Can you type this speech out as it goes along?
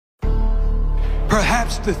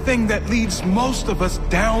Perhaps the thing that leads most of us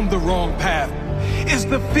down the wrong path is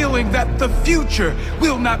the feeling that the future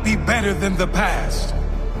will not be better than the past.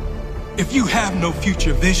 If you have no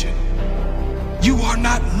future vision, you are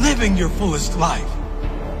not living your fullest life.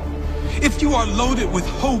 If you are loaded with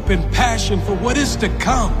hope and passion for what is to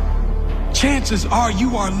come, chances are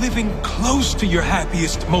you are living close to your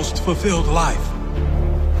happiest, most fulfilled life.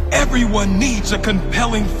 Everyone needs a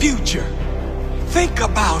compelling future. Think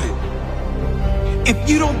about it. If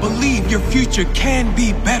you don't believe your future can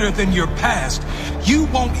be better than your past, you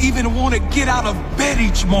won't even want to get out of bed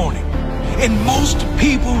each morning. And most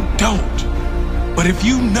people don't. But if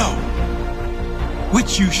you know,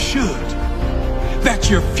 which you should, that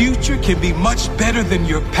your future can be much better than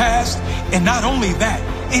your past, and not only that,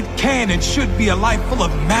 it can and should be a life full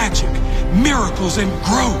of magic, miracles, and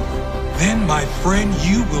growth, then, my friend,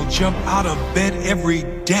 you will jump out of bed every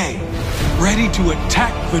day, ready to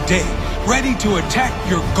attack the day, ready to attack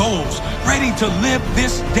your goals, ready to live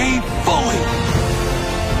this day fully.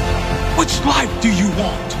 Which life do you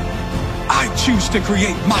want? I choose to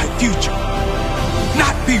create my future,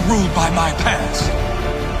 not be ruled by my past.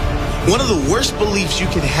 One of the worst beliefs you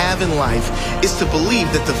can have in life is to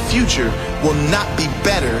believe that the future will not be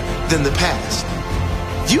better than the past.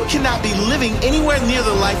 You cannot be living anywhere near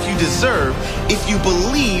the life you deserve if you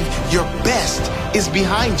believe your best is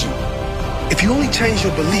behind you. If you only change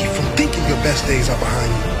your belief from thinking your best days are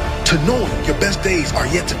behind you to knowing your best days are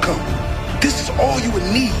yet to come, this is all you would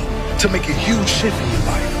need to make a huge shift in your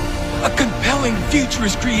life. A compelling future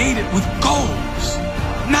is created with goals.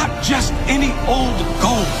 Not just any old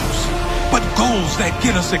goals, but goals that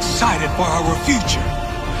get us excited for our future.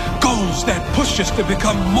 Goals that push us to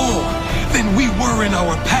become more than we were in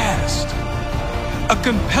our past. A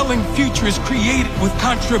compelling future is created with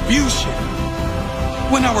contribution.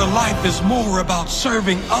 When our life is more about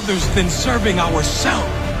serving others than serving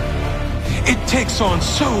ourselves, it takes on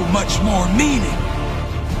so much more meaning,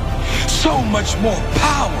 so much more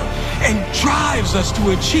power, and drives us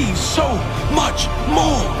to achieve so much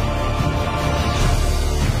more.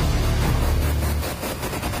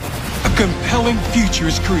 A compelling future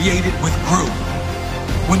is created with growth.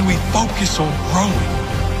 When we focus on growing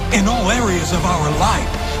in all areas of our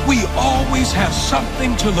life, we always have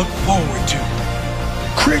something to look forward to.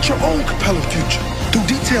 Create your own compelling future through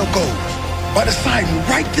detailed goals by deciding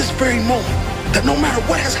right this very moment that no matter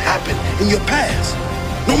what has happened in your past,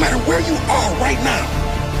 no matter where you are right now,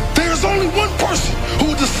 there is only one person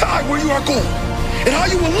who will decide where you are going and how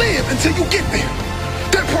you will live until you get there.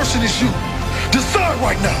 That person is you. Decide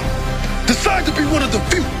right now. Decide to be one of the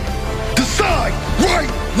few. Decide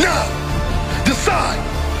right now. Decide.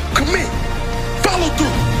 Commit. Follow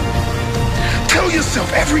through. Tell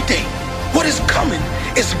yourself every day what is coming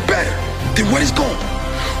is better than what is going.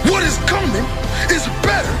 What is coming is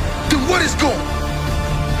better than what is going.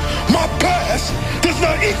 My past does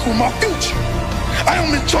not equal my future. I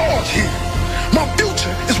am in charge here. My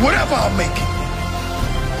future is whatever I make it.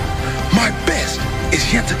 My best is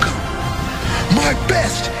yet to come. My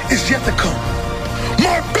best is yet to come.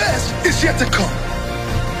 My best is yet to come.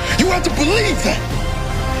 You have to believe that.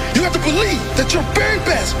 You have to believe that your very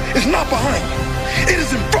best is not behind you. It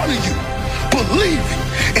is in front of you. Believe it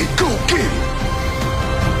and go get it.